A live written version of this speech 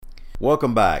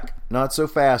Welcome back. Not so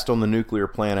fast on the nuclear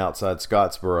plant outside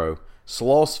Scottsboro.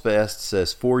 Slossfest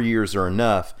says 4 years are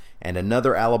enough, and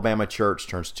another Alabama church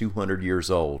turns 200 years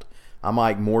old. I'm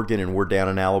Mike Morgan, and we're down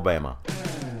in Alabama.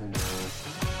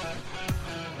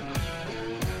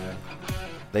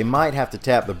 They might have to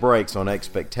tap the brakes on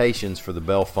expectations for the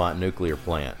Bellefonte nuclear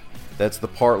plant. That's the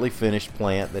partly finished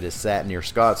plant that has sat near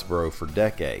Scottsboro for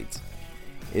decades.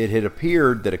 It had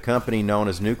appeared that a company known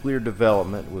as Nuclear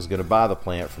Development was going to buy the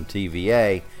plant from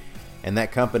TVA, and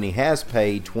that company has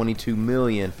paid $22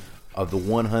 million of the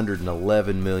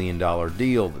 $111 million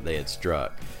deal that they had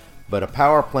struck. But a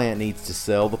power plant needs to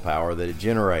sell the power that it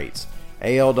generates.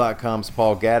 AL.com's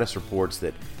Paul Gaddis reports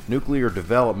that Nuclear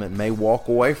Development may walk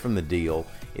away from the deal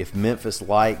if Memphis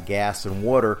Light Gas and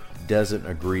Water doesn't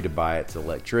agree to buy its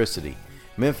electricity.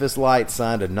 Memphis Light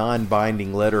signed a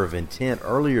non-binding letter of intent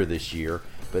earlier this year,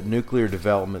 but Nuclear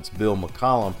Development's Bill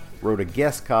McCollum wrote a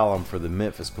guest column for the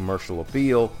Memphis Commercial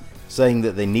Appeal saying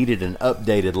that they needed an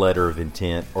updated letter of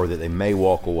intent or that they may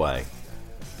walk away.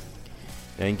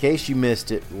 Now, in case you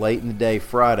missed it, late in the day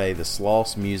Friday, the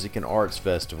Sloss Music and Arts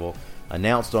Festival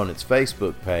announced on its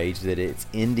Facebook page that it's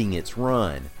ending its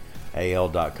run,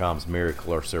 AL.com's Mary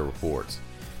Clerceau reports.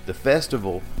 The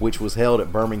festival, which was held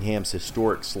at Birmingham's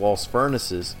historic Sloss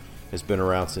Furnaces, has been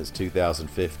around since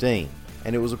 2015.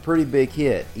 And it was a pretty big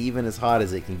hit, even as hot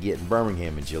as it can get in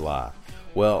Birmingham in July.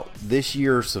 Well, this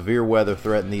year severe weather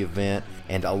threatened the event,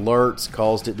 and alerts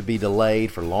caused it to be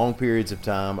delayed for long periods of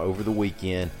time over the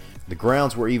weekend. The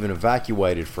grounds were even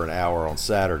evacuated for an hour on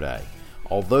Saturday.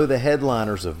 Although the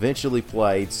headliners eventually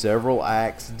played, several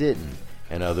acts didn't,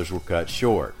 and others were cut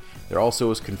short. There also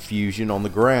was confusion on the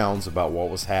grounds about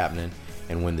what was happening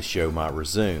and when the show might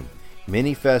resume.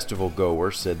 Many festival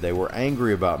goers said they were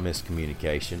angry about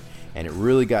miscommunication, and it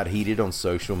really got heated on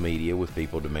social media with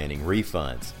people demanding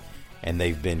refunds, and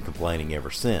they've been complaining ever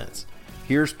since.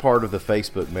 Here's part of the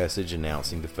Facebook message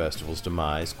announcing the festival's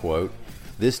demise, quote,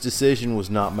 "This decision was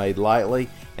not made lightly,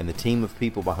 and the team of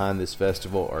people behind this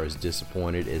festival are as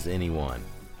disappointed as anyone."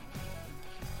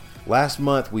 Last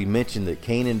month we mentioned that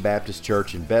Canaan Baptist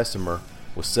Church in Bessemer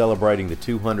was celebrating the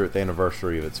 200th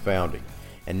anniversary of its founding,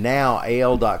 and now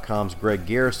AL.com's Greg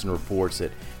Garrison reports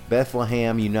that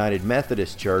Bethlehem United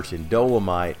Methodist Church in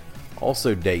Dolomite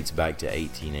also dates back to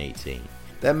 1818.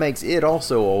 That makes it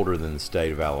also older than the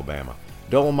state of Alabama.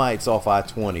 Dolomite's off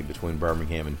I-20 between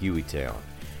Birmingham and Hueytown.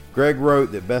 Greg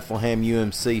wrote that Bethlehem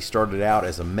UMC started out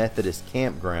as a Methodist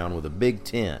campground with a big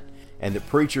tent, and that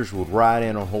preachers would ride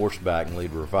in on horseback and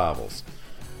lead revivals.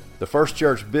 The first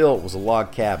church built was a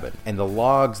log cabin, and the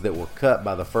logs that were cut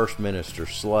by the first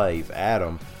minister's slave,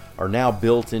 Adam, are now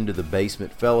built into the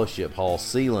basement fellowship hall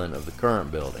ceiling of the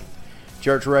current building.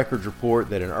 Church records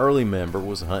report that an early member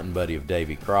was a hunting buddy of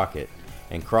Davy Crockett,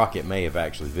 and Crockett may have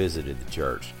actually visited the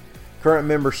church. Current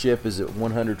membership is at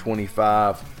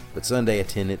 125, but Sunday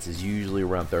attendance is usually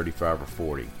around 35 or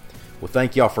 40. Well,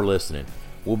 thank y'all for listening.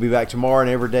 We'll be back tomorrow and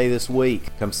every day this week.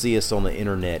 Come see us on the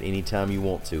internet anytime you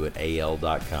want to at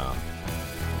AL.com.